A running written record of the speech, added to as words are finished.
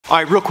All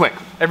right, real quick,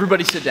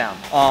 everybody sit down.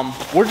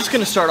 We're just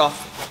gonna start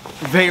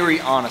off very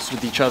honest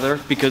with each other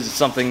because it's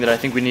something that I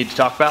think we need to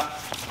talk about.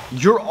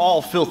 You're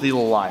all filthy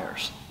little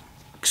liars.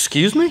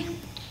 Excuse me?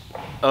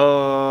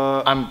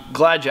 I'm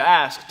glad you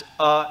asked.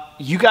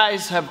 You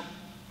guys have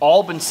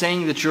all been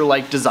saying that you're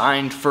like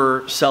designed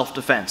for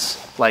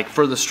self-defense, like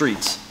for the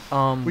streets.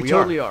 We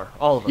totally are,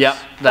 all of us. Yep.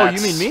 Oh,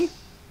 you mean me?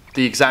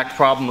 The exact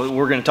problem that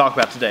we're gonna talk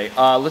about today.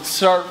 Let's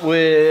start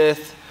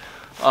with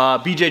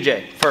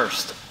BJJ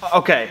first.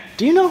 Okay,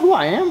 do you know who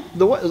I am?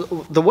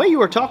 The way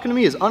you are talking to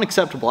me is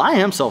unacceptable. I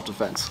am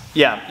self-defense.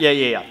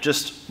 Yeah.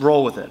 Just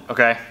roll with it,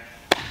 okay?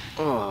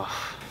 Ugh.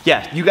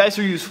 Yeah, you guys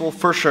are useful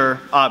for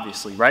sure,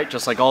 obviously, right?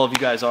 Just like all of you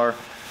guys are.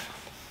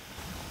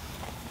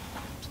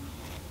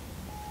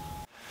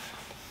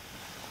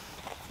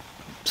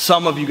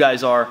 Some of you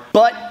guys are,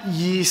 but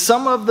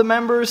some of the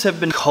members have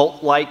been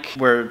cult-like,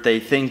 where they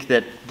think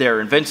that they're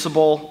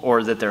invincible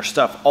or that their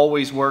stuff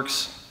always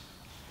works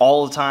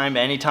all the time,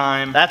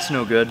 anytime. That's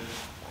no good.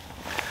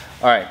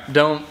 All right,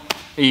 don't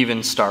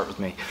even start with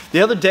me. The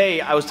other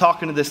day, I was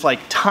talking to this like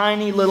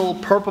tiny little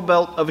purple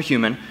belt of a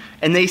human,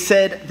 and they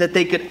said that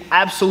they could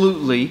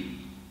absolutely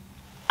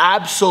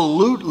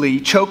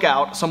choke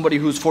out somebody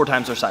who's 4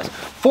 times their size.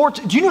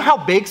 Do you know how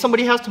big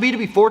somebody has to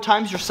be 4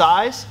 times your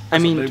size?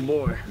 That's a big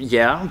boy.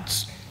 Yeah,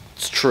 it's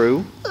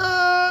true.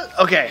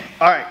 Okay,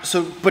 all right,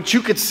 so, but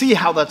you could see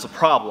how that's a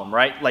problem,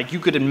 right? Like,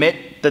 you could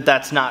admit that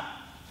that's not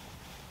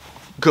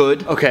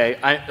good. Okay,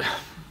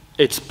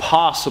 it's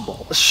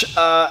possible.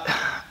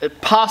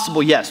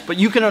 Possible, yes, but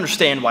you can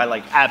understand why,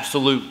 like,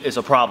 absolute is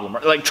a problem.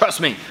 Like, trust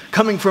me,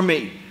 coming from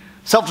me,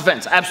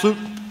 self-defense, absolute,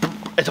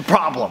 it's a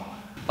problem.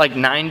 Like,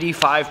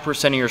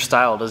 95% of your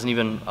style doesn't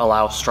even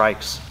allow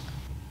strikes.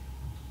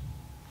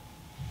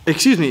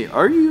 Excuse me,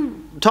 are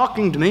you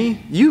talking to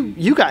me?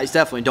 You guys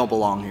definitely don't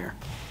belong here.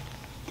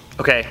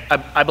 Okay,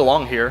 I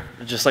belong here,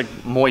 just like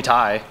Muay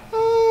Thai.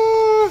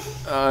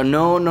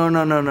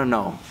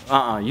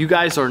 No. You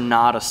guys are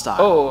not a style.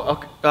 Oh,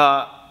 okay.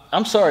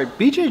 I'm sorry,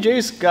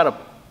 BJJ's got a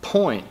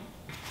point.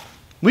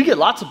 We get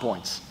lots of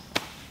points.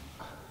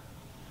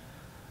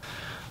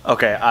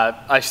 Okay,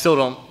 I still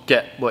don't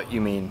get what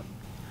you mean.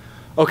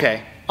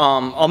 Okay,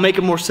 I'll make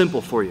it more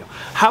simple for you.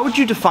 How would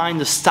you define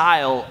the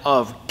style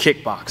of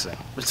kickboxing?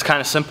 It's kind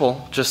of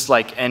simple, just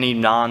like any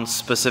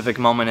non-specific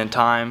moment in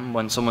time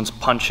when someone's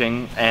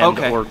punching and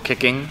or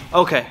kicking.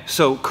 Okay,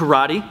 so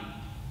karate,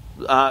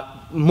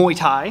 Muay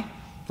Thai,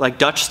 like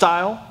Dutch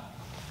style.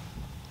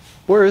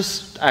 Where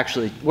is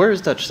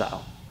Dutch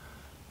style?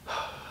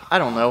 I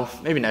don't know,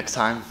 maybe next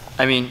time.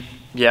 I mean,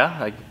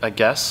 yeah, I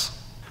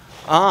guess.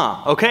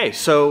 Okay,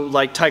 so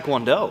like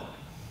Taekwondo.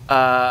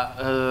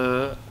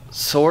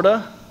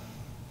 Sorta.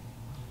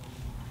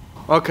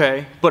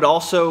 Okay, but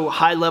also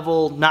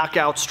high-level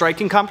knockout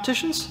striking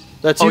competitions?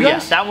 That's you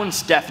guys? Yeah, that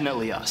one's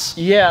definitely us.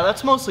 Yeah,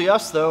 that's mostly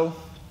us, though,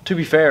 to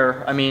be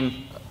fair. I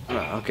mean,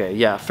 okay,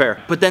 yeah,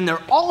 fair. But then there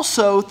are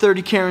also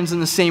 30 Karens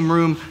in the same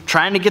room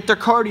trying to get their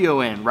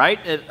cardio in, right?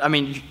 I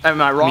mean, am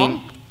I wrong? I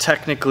mean,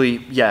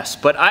 technically, yes,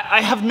 but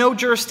I have no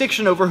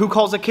jurisdiction over who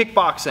calls it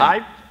kickboxing.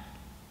 I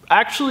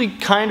actually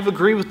kind of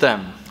agree with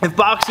them. If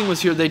boxing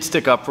was here, they'd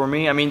stick up for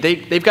me. I mean,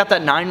 they've got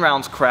that 9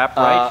 rounds crap,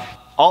 right?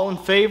 All in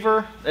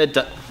favor?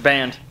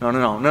 Banned. No.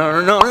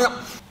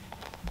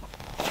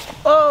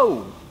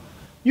 Oh,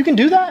 you can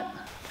do that?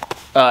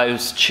 It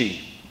was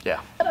chi,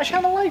 yeah. And I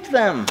kind of liked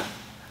them.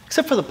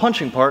 Except for the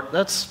punching part,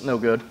 that's no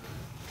good.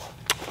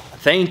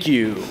 Thank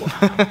you.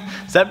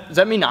 Does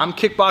that mean I'm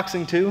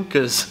kickboxing too?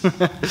 Because,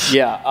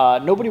 yeah,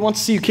 nobody wants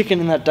to see you kicking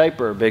in that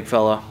diaper, big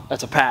fella.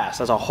 That's a pass,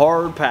 that's a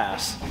hard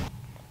pass.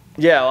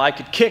 Yeah, well, I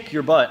could kick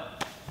your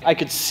butt. I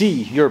could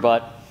see your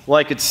butt. Well,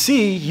 I could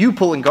see you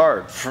pulling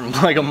guard from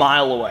like a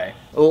mile away.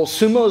 Well,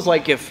 sumo is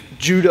like if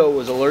judo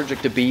was allergic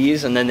to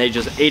bees and then they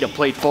just ate a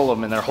plate full of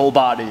them and their whole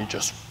body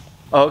just...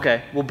 Oh,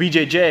 okay. Well,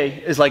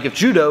 BJJ is like if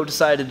judo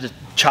decided to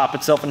chop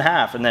itself in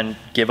half and then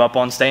give up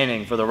on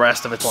standing for the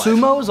rest of its life.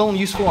 Sumo is only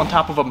useful on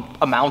top of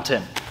a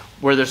mountain,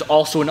 where there's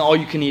also an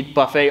all-you-can-eat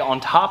buffet on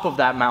top of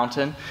that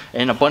mountain,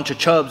 and a bunch of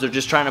chubs are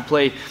just trying to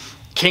play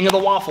King of the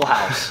Waffle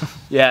House.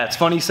 Yeah, it's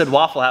funny you said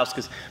Waffle House,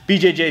 because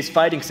BJJ's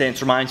fighting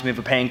stance reminds me of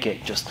a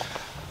pancake, just...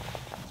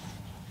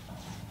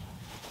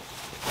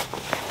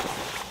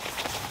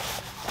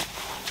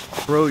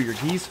 Bro, your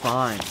gi's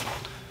fine.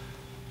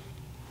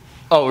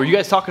 Oh, are you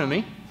guys talking to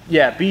me?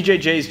 Yeah,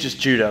 BJJ's just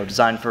judo,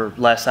 designed for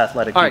less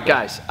athletic people. All right,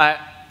 guys,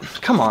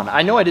 come on.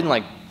 I know I didn't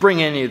like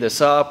bring any of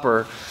this up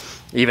or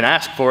even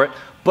ask for it,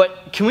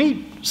 but can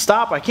we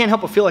stop? I can't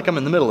help but feel like I'm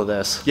in the middle of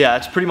this. Yeah,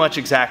 it's pretty much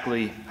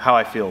exactly how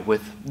I feel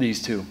with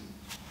these two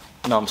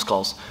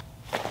numbskulls.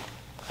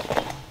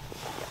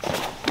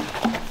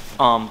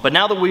 But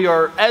now that we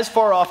are as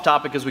far off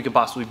topic as we can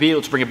possibly be,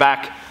 let's bring it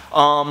back.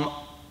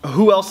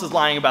 Who else is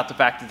lying about the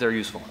fact that they're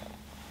useful?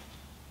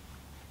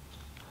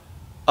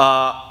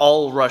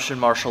 All Russian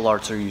martial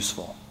arts are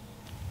useful.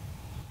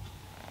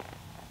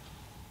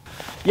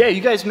 Yeah, you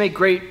guys make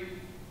great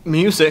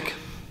music.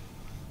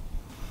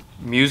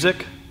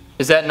 Music?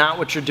 Is that not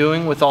what you're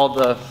doing with all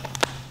the...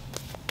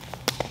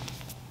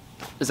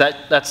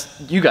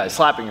 That's you guys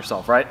slapping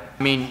yourself, right?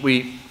 I mean,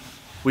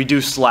 we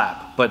do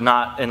slap, but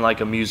not in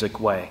like a music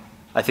way.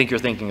 I think you're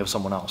thinking of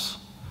someone else.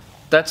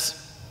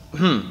 That's,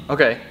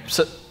 okay.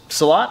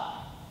 Salat?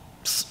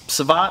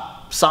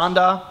 Savat?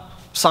 Sanda?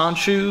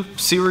 Sanshu?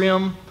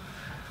 Cerium?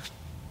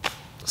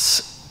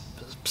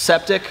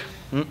 Septic?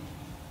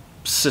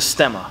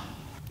 Systema.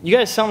 You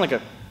guys sound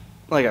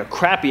like a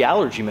crappy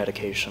allergy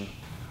medication.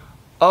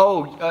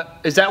 Oh,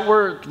 is that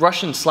where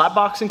Russian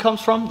slapboxing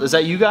comes from? Is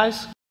that you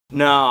guys?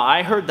 No,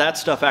 I heard that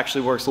stuff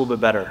actually works a little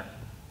bit better.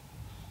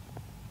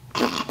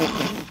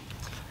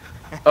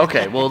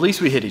 Okay, well at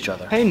least we hit each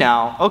other. Hey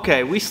now,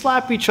 okay, we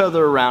slap each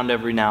other around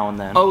every now and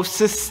then. Oh,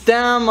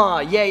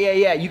 Systema!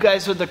 Yeah. You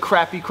guys are the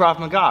crappy Krav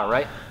Maga,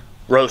 right?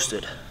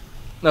 Roasted.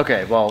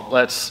 Okay, well,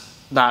 let's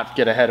not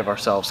get ahead of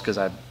ourselves because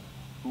I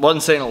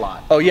wasn't saying a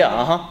lot. Oh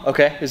yeah,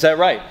 okay, is that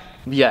right?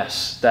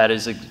 Yes, that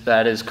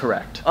is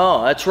correct.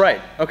 Oh, that's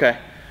right, okay.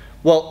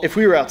 Well, if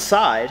we were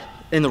outside,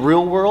 in the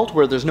real world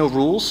where there's no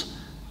rules,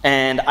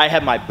 and I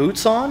had my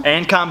boots on,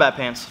 and combat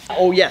pants.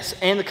 Oh yes,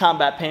 and the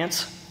combat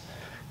pants.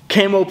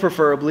 Camo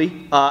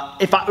preferably.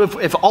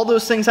 If all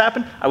those things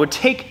happen, I would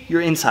take your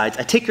insides,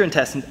 I'd take your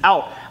intestines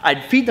out,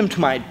 I'd feed them to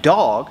my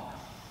dog,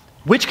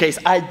 which case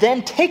I'd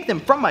then take them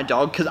from my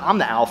dog, because I'm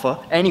the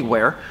alpha,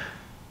 anywhere,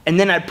 and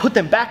then I'd put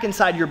them back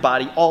inside your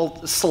body,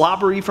 all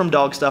slobbery from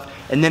dog stuff,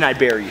 and then I'd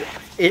bury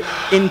you.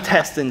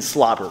 Intestines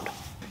slobbered.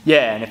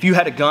 Yeah, and if you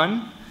had a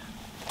gun,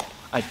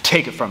 I'd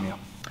take it from you.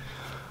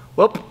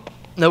 Well,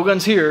 no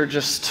guns here,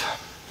 just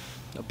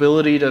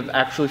ability to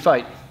actually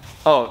fight.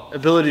 Oh,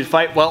 ability to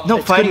fight? Well,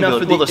 no, fighting enough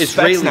for the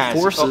Israeli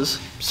forces.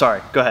 Oh,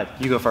 sorry, go ahead.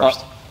 You go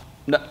first.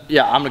 No,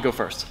 yeah, I'm gonna go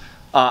first.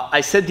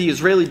 I said the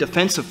Israeli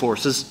defensive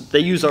forces, they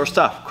use our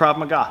stuff, Krav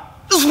Maga.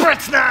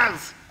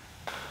 Spetsnaz!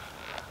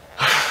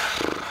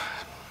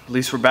 At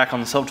least we're back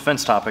on the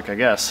self-defense topic, I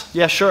guess.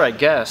 Yeah, sure, I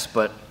guess,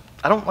 but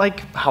I don't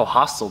like how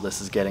hostile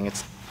this is getting.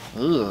 It's,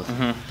 ugh.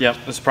 Yep,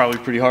 it's probably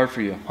pretty hard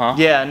for you, huh?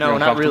 Yeah, no,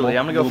 not really.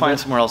 I'm gonna go find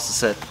somewhere else to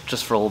sit,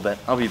 just for a little bit.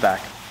 I'll be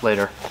back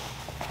later.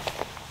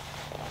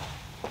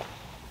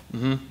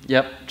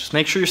 Yep, just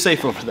make sure you're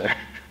safe over there.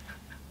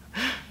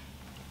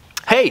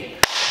 Hey,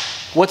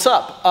 what's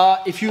up?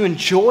 If you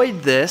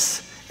enjoyed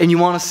this and you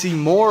want to see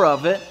more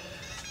of it,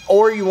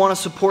 or you want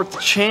to support the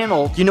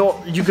channel, you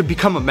know, you could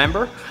become a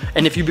member.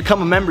 And if you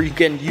become a member, you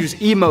can use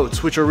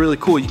emotes, which are really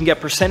cool. You can get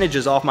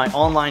percentages off my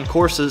online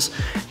courses.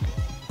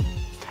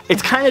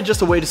 It's kind of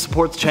just a way to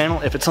support the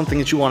channel if it's something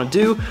that you want to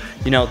do.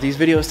 You know, these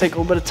videos take a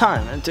little bit of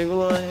time and take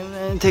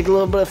a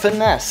little bit of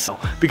finesse.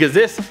 Because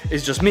this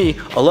is just me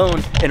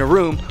alone in a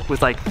room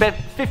with like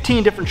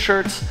 15 different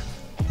shirts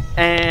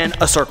and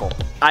a circle.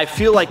 I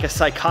feel like a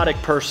psychotic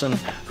person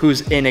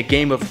who's in a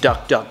game of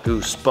Duck Duck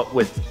Goose, but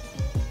with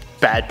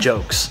bad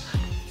jokes.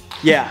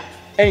 Yeah.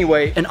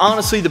 Anyway, and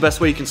honestly, the best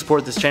way you can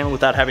support this channel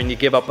without having to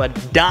give up a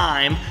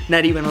dime,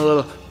 not even a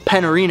little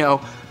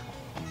pennerino,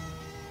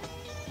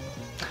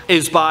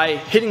 is by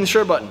hitting the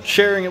share button,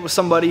 sharing it with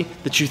somebody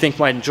that you think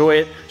might enjoy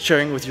it,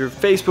 sharing it with your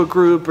Facebook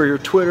group or your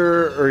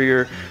Twitter or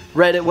your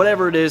Reddit,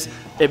 whatever it is.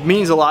 It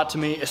means a lot to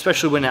me,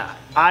 especially when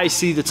I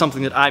see that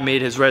something that I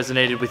made has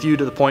resonated with you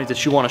to the point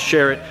that you want to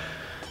share it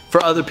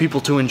for other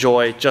people to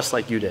enjoy just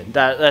like you did.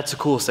 That's the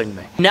coolest thing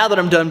to me. Now that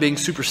I'm done being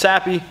super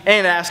sappy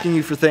and asking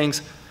you for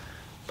things,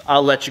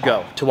 I'll let you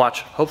go to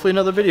watch hopefully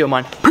another video of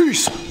mine.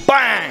 Peace!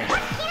 Bang!